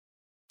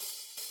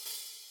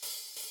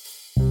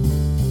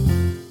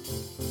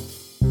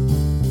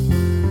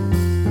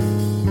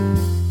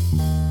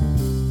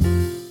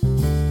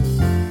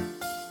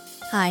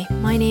Hi,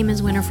 my name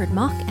is Winifred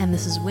Mock, and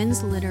this is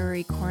Win's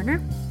Literary Corner,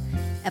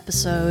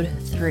 episode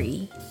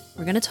 3.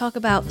 We're going to talk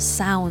about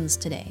sounds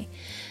today.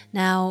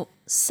 Now,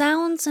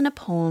 sounds in a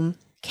poem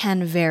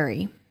can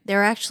vary.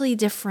 There are actually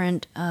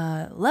different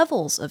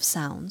levels of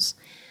sounds.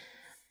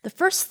 The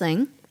first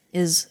thing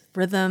is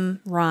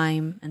rhythm,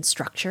 rhyme, and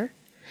structure.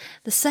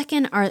 The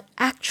second are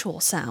actual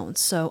sounds,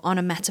 so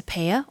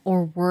onomatopoeia,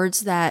 or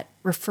words that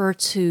refer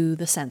to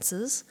the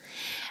senses.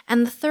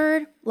 And the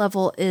third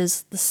level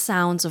is the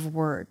sounds of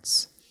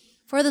words.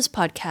 For this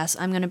podcast,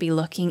 I'm going to be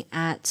looking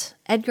at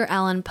Edgar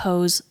Allan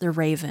Poe's The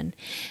Raven.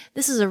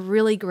 This is a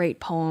really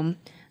great poem,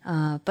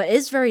 but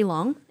it's very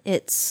long.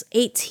 It's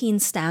 18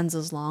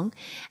 stanzas long,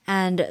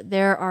 and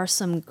there are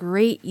some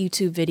great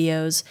YouTube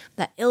videos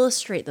that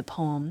illustrate the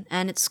poem,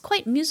 and it's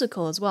quite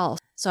musical as well.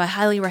 So I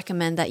highly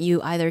recommend that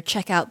you either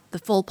check out the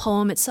full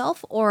poem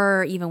itself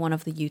or even one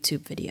of the YouTube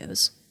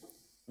videos.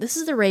 This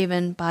is The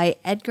Raven by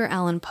Edgar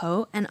Allan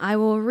Poe, and I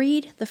will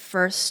read the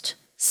first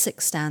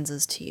 6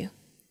 stanzas to you.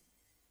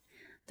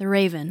 The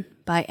Raven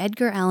by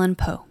Edgar Allan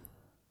Poe.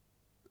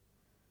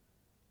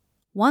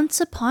 Once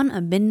upon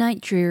a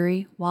midnight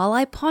dreary, while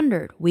I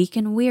pondered, weak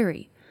and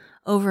weary,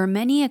 over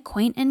many a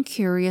quaint and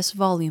curious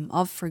volume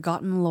of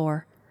forgotten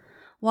lore,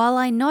 while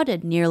I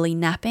nodded, nearly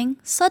napping,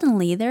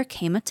 suddenly there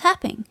came a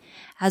tapping,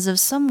 as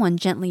of someone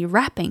gently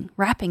rapping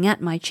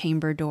at my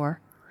chamber door.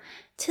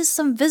 "'Tis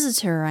some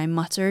visitor," I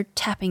muttered,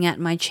 tapping at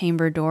my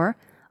chamber door,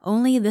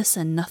 "only this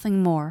and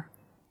nothing more."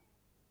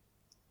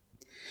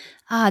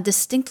 Ah,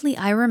 distinctly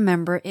I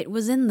remember it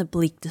was in the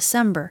bleak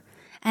December,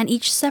 and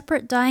each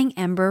separate dying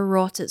ember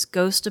wrought its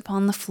ghost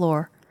upon the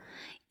floor.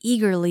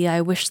 Eagerly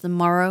I wished the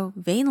morrow,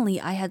 vainly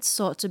I had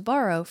sought to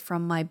borrow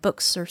from my book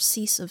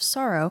surcease of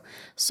sorrow,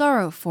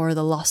 sorrow for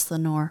the lost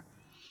Lenore,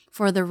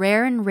 for the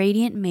rare and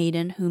radiant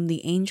maiden whom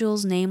the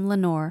angels name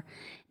Lenore,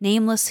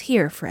 nameless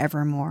here for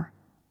evermore.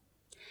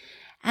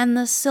 And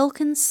the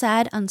silken,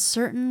 sad,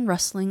 uncertain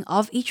rustling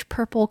of each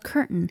purple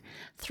curtain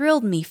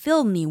thrilled me,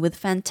 filled me with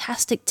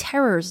fantastic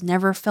terrors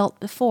never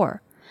felt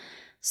before.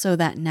 So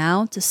that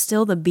now, to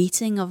still the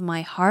beating of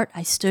my heart,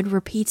 I stood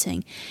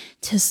repeating,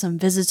 "'Tis some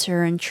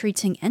visitor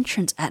entreating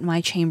entrance at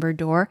my chamber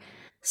door,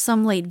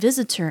 some late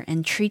visitor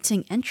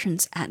entreating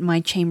entrance at my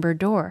chamber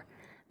door.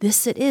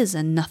 This it is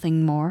and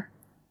nothing more."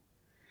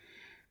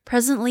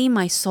 Presently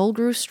my soul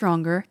grew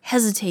stronger,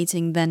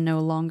 hesitating then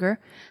no longer.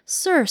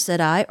 "Sir," said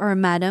I, "or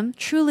madam,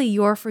 truly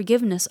your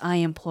forgiveness I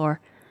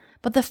implore.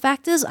 But the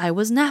fact is I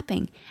was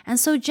napping, and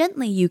so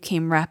gently you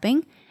came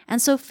rapping,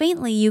 and so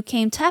faintly you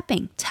came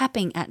tapping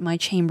at my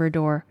chamber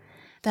door,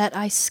 that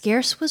I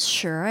scarce was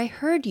sure I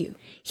heard you.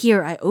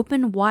 Here I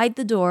opened wide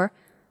the door,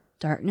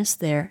 darkness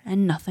there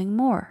and nothing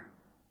more."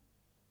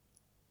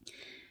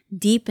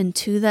 Deep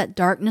into that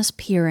darkness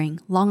peering,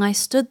 long I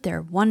stood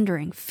there,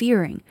 wondering,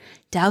 fearing,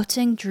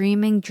 doubting,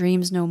 dreaming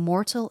dreams no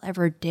mortal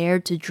ever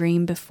dared to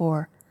dream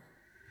before.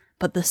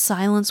 But the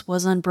silence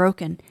was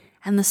unbroken,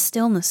 and the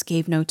stillness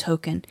gave no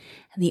token,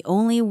 and the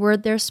only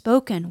word there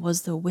spoken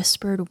was the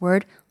whispered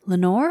word,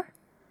 "Lenore?"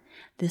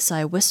 This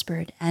I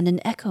whispered, and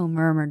an echo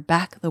murmured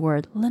back the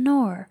word,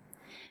 "Lenore."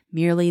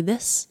 Merely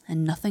this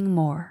and nothing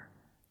more.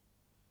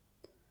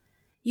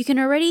 You can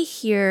already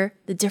hear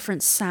the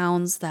different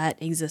sounds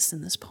that exist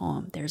in this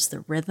poem. There's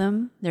the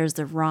rhythm, there's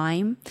the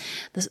rhyme.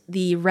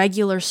 The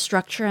regular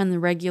structure and the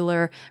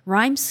regular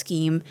rhyme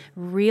scheme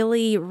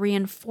really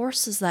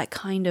reinforces that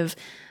kind of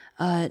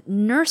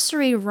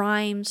nursery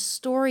rhyme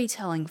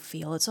storytelling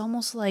feel. It's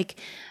almost like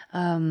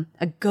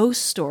a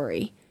ghost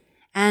story.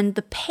 And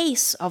the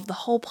pace of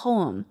the whole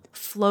poem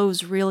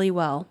flows really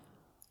well.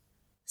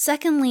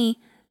 Secondly,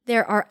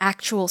 there are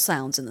actual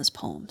sounds in this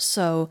poem.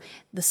 So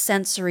the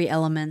sensory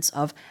elements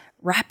of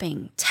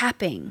rapping,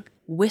 tapping,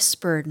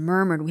 whispered,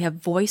 murmured. We have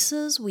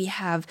voices, we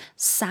have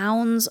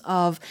sounds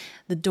of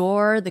the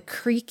door, the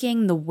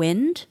creaking, the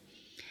wind.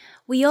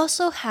 We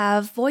also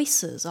have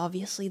voices,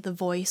 obviously the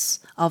voice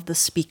of the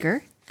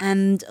speaker.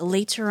 And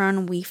later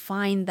on we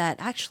find that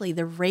actually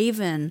the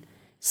raven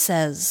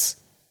says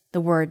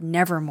the word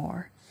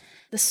nevermore.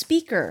 The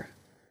speaker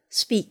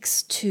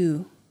speaks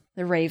to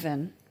the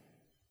raven,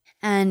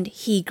 and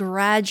he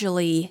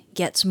gradually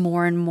gets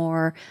more and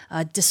more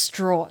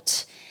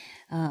distraught.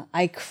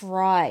 I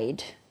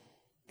cried.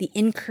 The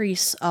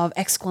increase of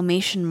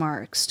exclamation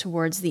marks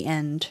towards the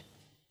end.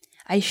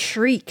 I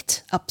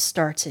shrieked,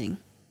 upstarting.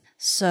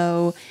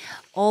 So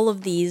all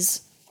of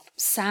these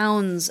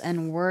sounds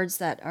and words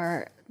that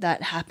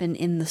happen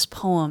in this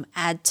poem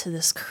add to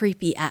this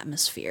creepy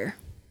atmosphere.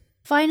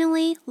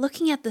 Finally,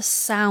 looking at the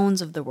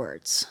sounds of the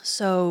words.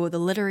 So the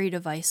literary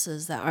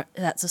devices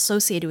that's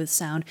associated with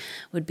sound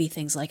would be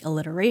things like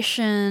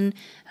alliteration,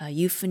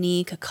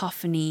 euphony,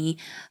 cacophony.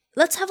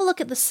 Let's have a look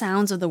at the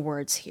sounds of the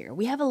words here.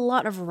 We have a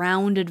lot of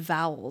rounded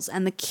vowels,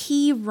 and the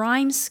key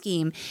rhyme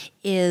scheme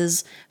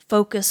is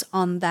focus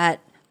on that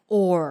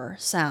or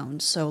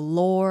sound. So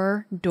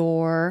lore,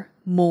 door,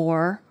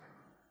 more,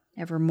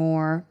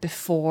 evermore,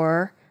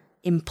 before,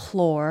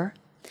 implore.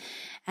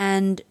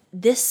 And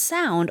this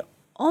sound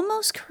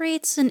almost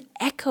creates an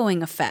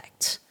echoing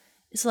effect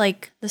It's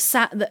like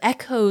the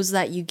echoes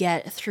that you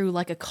get through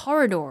like a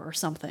corridor or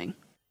something.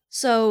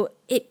 So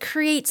it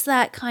creates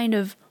that kind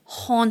of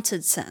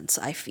haunted sense,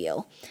 I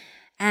feel.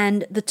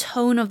 And the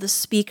tone of the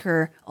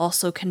speaker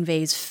also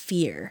conveys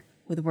fear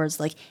with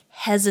words like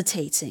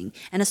hesitating,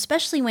 and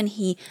especially when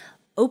he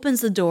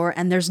opens the door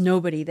and there's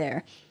nobody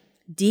there.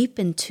 Deep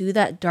into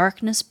that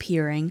darkness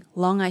peering,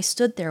 long I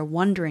stood there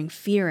wondering,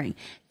 fearing,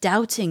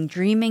 doubting,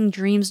 dreaming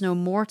dreams no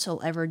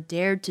mortal ever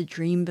dared to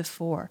dream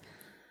before.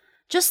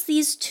 Just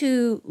these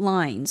two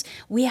lines,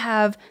 we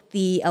have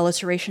the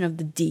alliteration of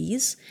the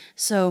D's.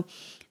 So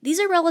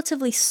these are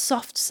relatively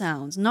soft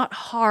sounds, not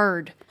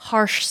hard,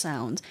 harsh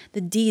sounds.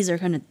 The D's are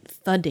kind of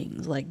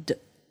thuddings, like d,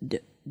 d,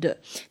 d,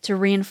 to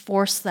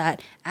reinforce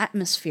that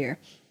atmosphere.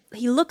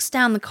 He looks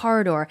down the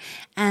corridor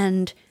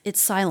and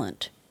it's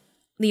silent.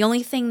 The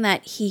only thing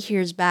that he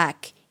hears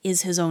back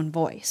is his own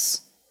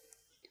voice.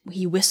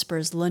 He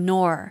whispers,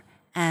 Lenore,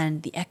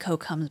 and the echo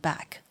comes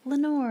back,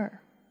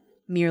 Lenore.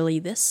 Merely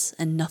this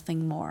and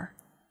nothing more.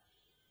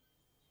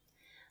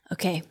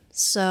 Okay,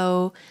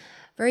 so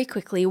very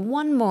quickly,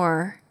 one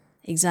more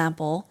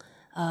example.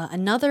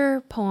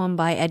 Another poem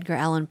by Edgar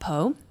Allan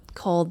Poe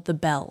called The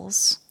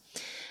Bells.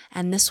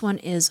 And this one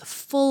is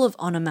full of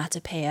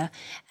onomatopoeia.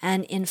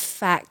 And in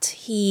fact,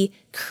 he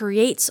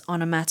creates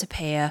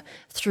onomatopoeia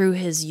through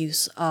his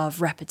use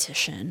of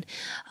repetition.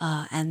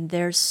 And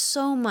there's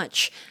so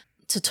much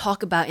to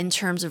talk about in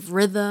terms of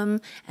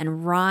rhythm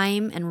and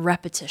rhyme and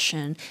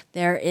repetition.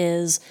 There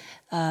is,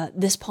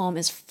 this poem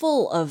is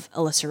full of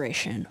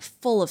alliteration,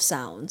 full of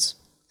sounds.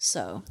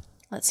 So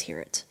let's hear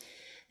it.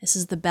 This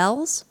is The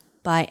Bells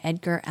by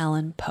Edgar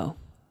Allan Poe.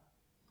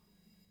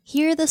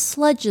 Hear the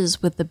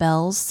sledges with the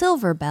bells,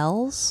 silver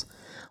bells.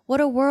 What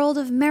a world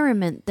of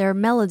merriment their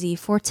melody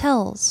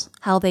foretells,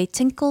 how they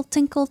tinkle,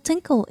 tinkle,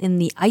 tinkle in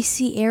the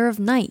icy air of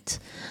night,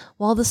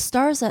 while the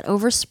stars that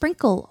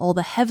oversprinkle all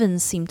the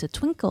heavens seem to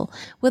twinkle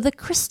with a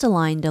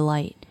crystalline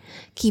delight,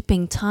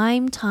 keeping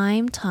time,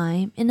 time,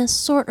 time in a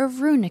sort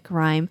of runic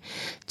rhyme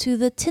to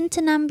the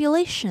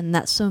tintinnambulation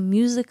that so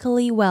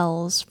musically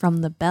wells from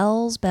the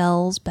bells,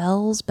 bells,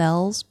 bells,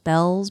 bells,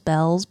 bells,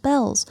 bells,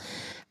 bells,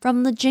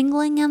 from the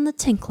jingling and the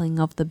tinkling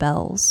of the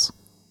bells.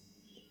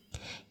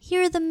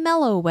 Hear the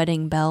mellow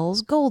wedding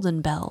bells,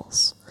 golden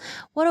bells.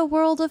 What a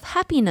world of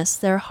happiness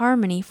their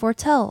harmony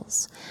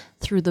foretells.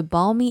 Through the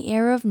balmy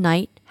air of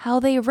night, how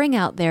they ring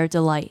out their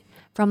delight,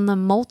 from the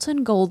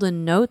molten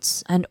golden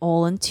notes and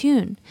all in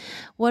tune.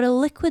 What a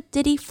liquid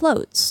ditty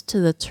floats to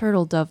the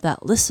turtle dove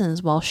that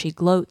listens while she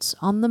gloats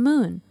on the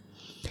moon.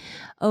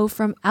 Oh,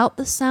 from out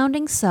the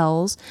sounding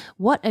cells,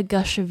 what a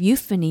gush of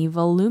euphony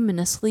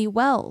voluminously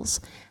wells!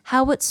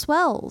 How it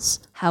swells,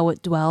 how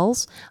it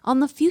dwells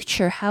on the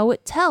future, how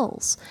it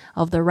tells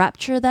of the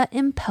rapture that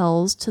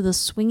impels to the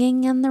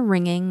swinging and the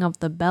ringing of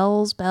the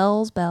bells,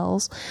 bells,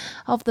 bells,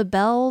 of the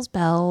bells,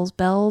 bells,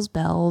 bells,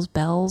 bells,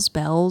 bells,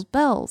 bells,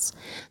 bells,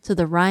 to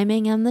the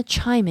rhyming and the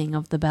chiming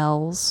of the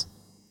bells.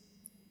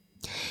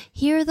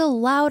 Hear the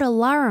loud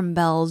alarum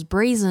bells,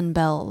 brazen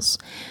bells.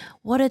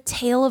 What a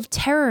tale of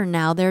terror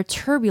now their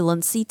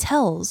turbulency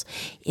tells.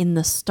 In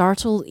the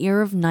startled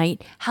ear of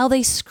night, how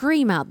they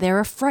scream out their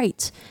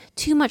affright.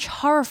 Too much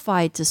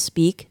horrified to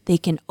speak, they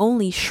can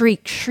only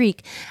shriek,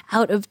 shriek,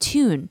 out of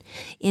tune,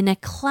 in a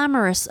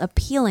clamorous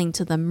appealing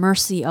to the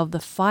mercy of the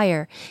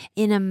fire,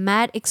 in a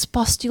mad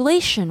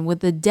expostulation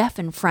with the deaf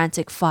and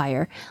frantic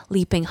fire,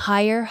 leaping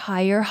higher,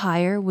 higher,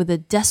 higher, with a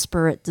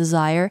desperate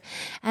desire,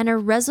 and a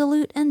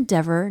resolute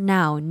endeavor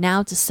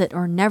now to sit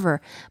or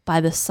never, by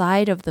the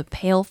side of the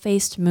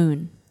pale-faced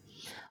moon.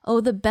 Oh,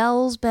 the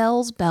bells,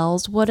 bells,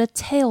 bells, what a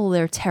tale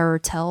their terror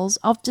tells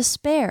of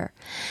despair!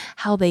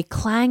 How they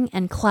clang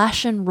and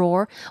clash and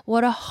roar,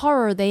 what a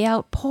horror they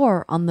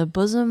outpour on the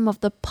bosom of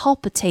the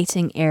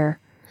palpitating air!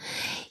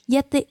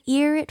 Yet the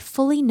ear it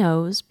fully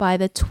knows, by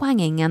the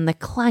twanging and the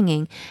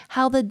clanging,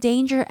 how the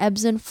danger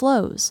ebbs and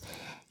flows.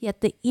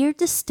 Yet the ear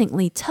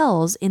distinctly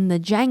tells in the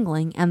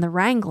jangling and the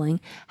wrangling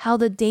how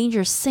the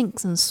danger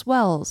sinks and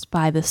swells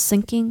by the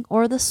sinking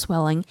or the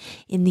swelling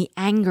in the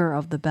anger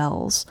of the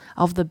bells,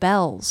 of the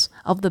bells,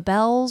 of the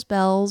bells,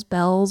 bells,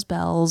 bells,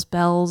 bells,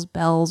 bells,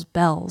 bells,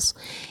 bells,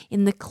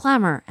 in the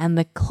clamor and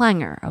the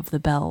clangor of the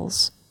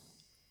bells.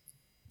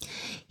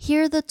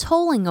 Hear the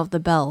tolling of the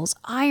bells,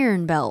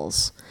 iron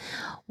bells.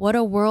 What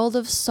a world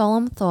of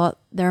solemn thought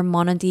their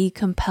monody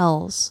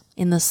compels.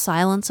 In the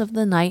silence of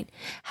the night,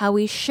 how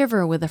we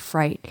shiver with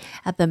affright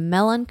at the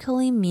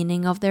melancholy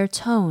meaning of their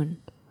tone.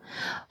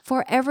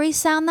 For every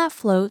sound that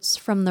floats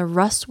from the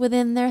rust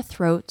within their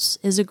throats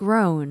is a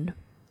groan.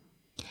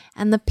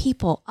 And the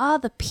people,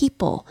 the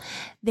people,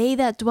 they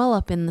that dwell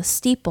up in the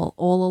steeple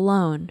all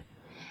alone,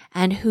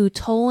 and who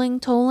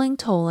tolling, tolling,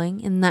 tolling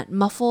in that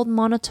muffled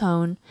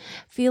monotone,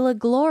 feel a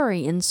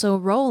glory in so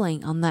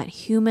rolling on that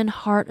human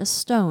heart a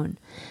stone.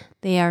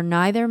 They are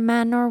neither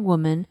man nor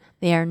woman,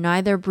 they are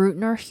neither brute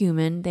nor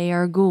human, they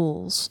are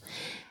ghouls.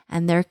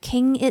 and their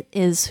king it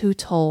is who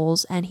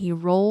tolls, and he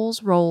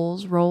rolls,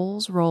 rolls,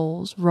 rolls,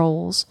 rolls,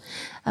 rolls,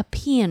 a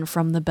paean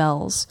from the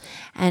bells,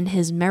 and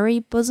his merry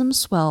bosom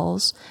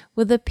swells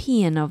with the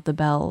paean of the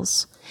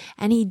bells.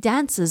 And he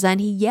dances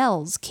and he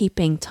yells,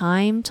 keeping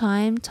time,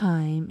 time,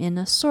 time, in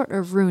a sort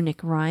of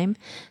runic rhyme,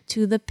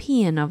 to the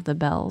paean of the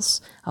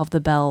bells,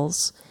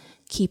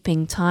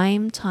 keeping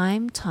time,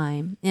 time,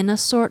 time, in a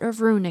sort of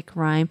runic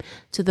rhyme,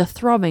 to the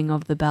throbbing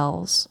of the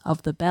bells,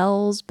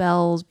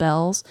 bells,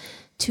 bells,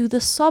 to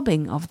the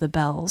sobbing of the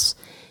bells,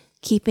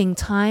 keeping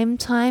time,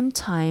 time,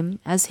 time,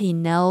 as he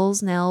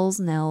knells,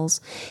 knells,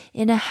 knells,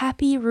 in a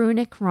happy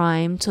runic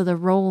rhyme, to the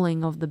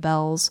rolling of the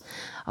bells,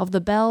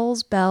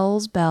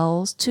 bells,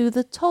 bells, to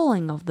the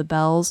tolling of the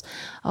bells,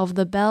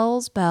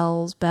 bells, bells,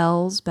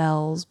 bells,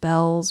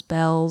 bells,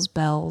 bells,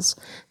 bells,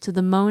 to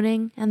the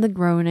moaning and the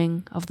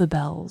groaning of the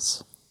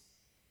bells.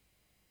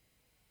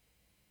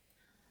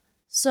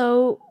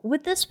 So,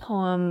 with this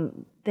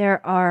poem,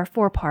 there are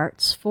 4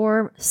 parts,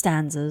 4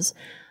 stanzas,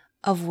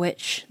 of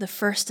which the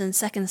first and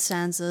second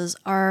stanzas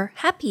are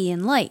happy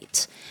and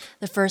light,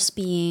 the first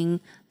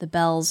being the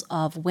bells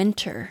of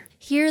winter.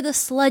 Hear the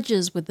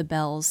sledges with the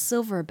bells,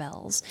 silver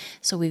bells.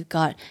 So we've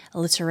got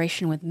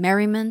alliteration with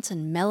merriment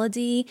and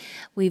melody.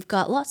 We've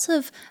got lots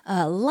of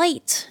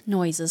light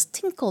noises,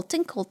 tinkle,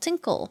 tinkle,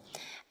 tinkle,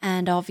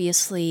 and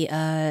obviously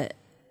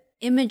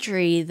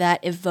imagery that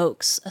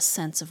evokes a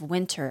sense of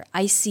winter.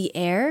 Icy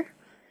air,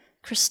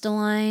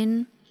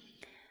 crystalline,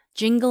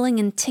 jingling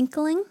and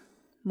tinkling.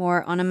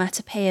 More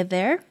onomatopoeia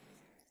there.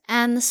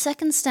 And the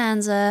second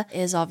stanza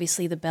is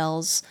obviously the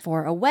bells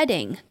for a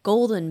wedding,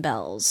 golden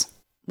bells.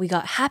 We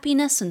got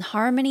happiness and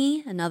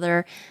harmony,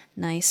 another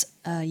nice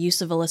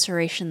use of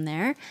alliteration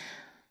there.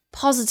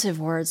 Positive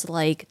words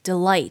like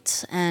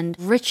delight and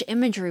rich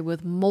imagery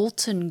with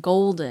molten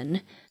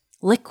golden,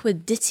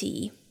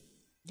 liquidity.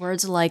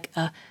 Words like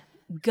a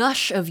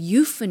gush of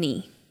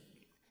euphony.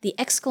 The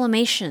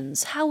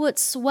exclamations, how it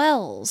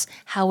swells,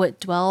 how it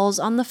dwells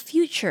on the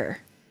future.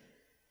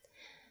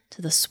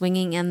 To the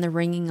swinging and the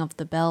ringing of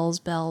the bells,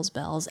 bells,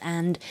 bells,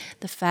 and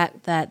the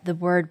fact that the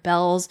word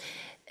bells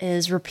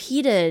is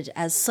repeated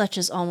as such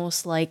as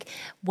almost like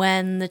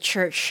when the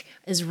church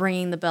is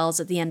ringing the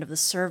bells at the end of the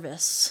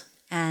service,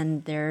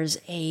 and there's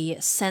a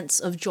sense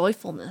of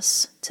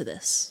joyfulness to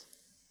this.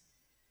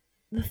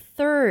 The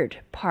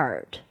third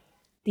part,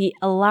 the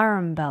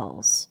alarm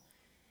bells.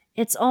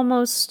 It's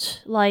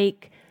almost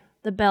like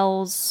the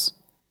bells,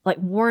 like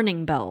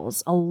warning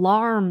bells,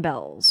 alarm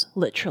bells,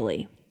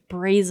 literally.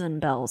 Brazen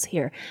bells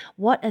here.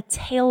 What a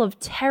tale of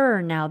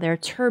terror now their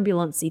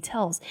turbulency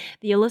tells.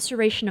 The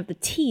alliteration of the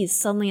T's,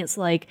 suddenly it's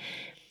like,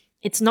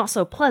 it's not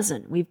so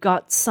pleasant. We've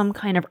got some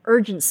kind of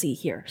urgency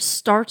here.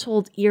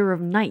 Startled ear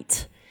of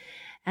night.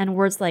 And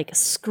words like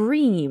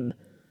scream,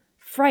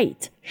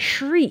 fright,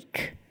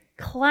 shriek,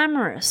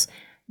 clamorous.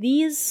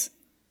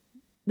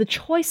 The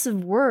choice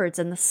of words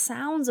and the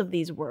sounds of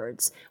these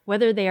words,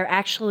 whether they are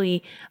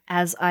actually,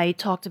 as I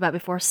talked about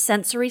before,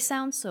 sensory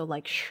sounds, so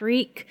like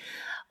shriek,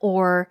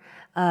 or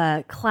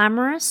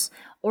clamorous,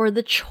 or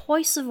the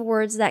choice of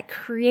words that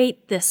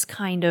create this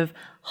kind of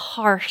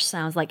harsh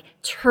sounds like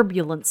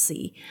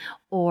turbulency,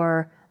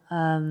 or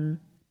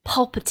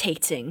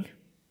palpitating,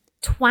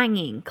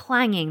 twanging,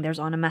 clanging, there's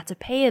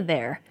onomatopoeia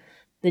there,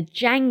 the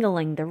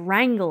jangling, the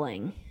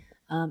wrangling.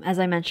 As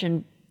I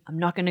mentioned, I'm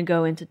not going to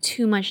go into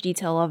too much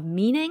detail of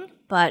meaning,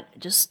 but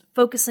just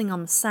focusing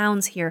on the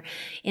sounds here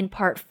in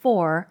part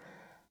 4,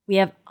 we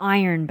have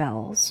iron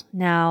bells.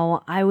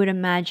 Now, I would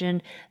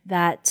imagine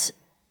that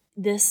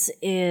this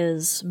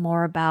is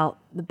more about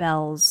the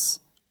bells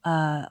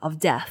of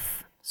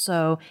death.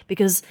 So,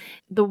 because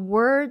the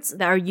words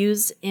that are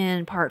used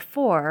in part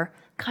 4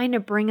 kind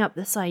of bring up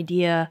this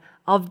idea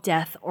of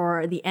death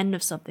or the end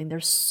of something.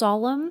 There's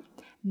solemn,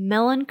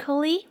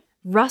 melancholy,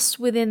 rust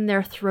within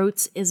their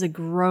throats is a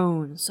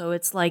groan. So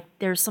it's like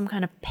there's some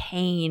kind of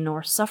pain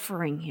or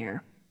suffering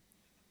here.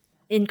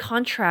 In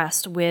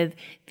contrast with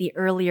the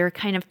earlier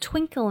kind of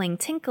twinkling,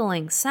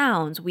 tinkling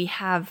sounds, we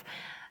have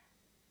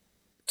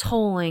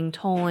tolling,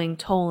 tolling,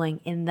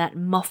 tolling in that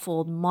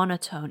muffled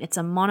monotone. It's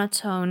a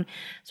monotone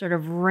sort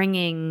of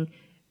ringing,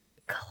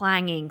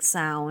 clanging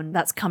sound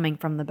that's coming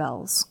from the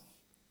bells.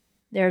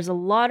 There's a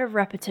lot of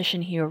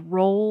repetition here.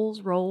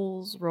 Rolls,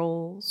 rolls,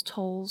 rolls,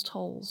 tolls,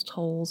 tolls,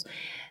 tolls.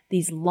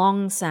 These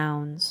long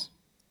sounds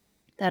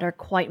that are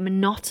quite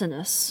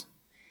monotonous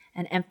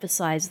and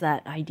emphasize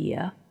that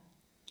idea.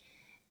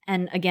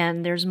 And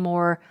again, there's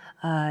more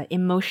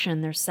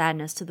emotion, there's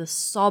sadness to the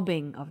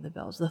sobbing of the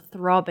bells, the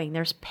throbbing.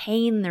 There's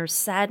pain, there's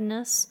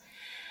sadness.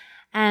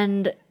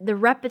 And the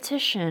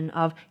repetition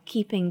of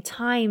keeping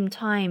time,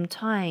 time,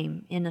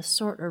 time in a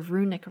sort of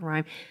runic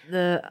rhyme.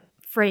 The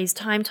phrase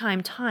time,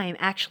 time, time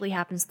actually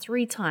happens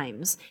 3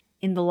 times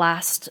in the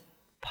last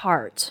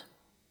part.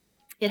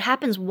 It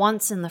happens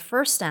once in the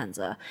first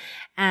stanza,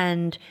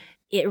 and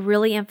it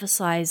really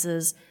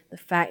emphasizes the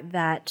fact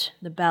that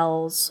the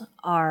bells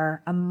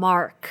are a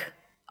mark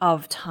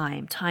of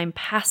time, time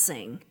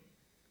passing.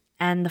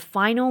 And the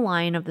final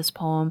line of this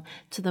poem,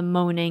 to the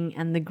moaning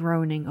and the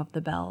groaning of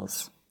the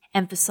bells.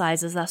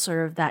 emphasizes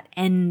that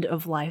end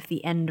of life,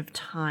 the end of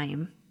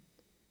time.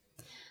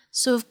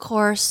 So, of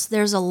course,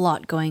 there's a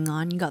lot going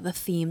on. You got the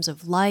themes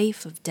of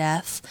life, of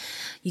death.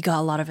 You got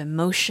a lot of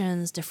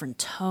emotions, different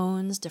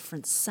tones,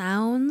 different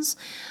sounds,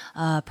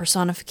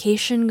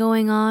 personification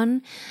going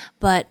on.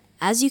 But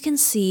as you can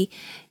see,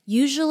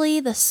 usually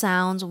the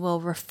sounds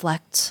will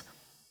reflect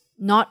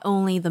not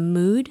only the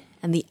mood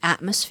and the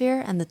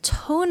atmosphere and the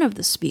tone of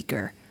the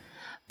speaker,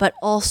 but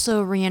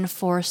also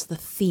reinforce the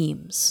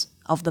themes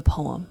of the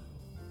poem.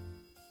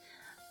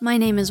 My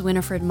name is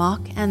Winifred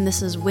Mock, and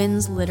this is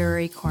Win's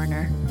Literary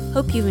Corner.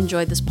 Hope you've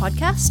enjoyed this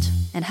podcast,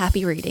 and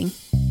happy reading.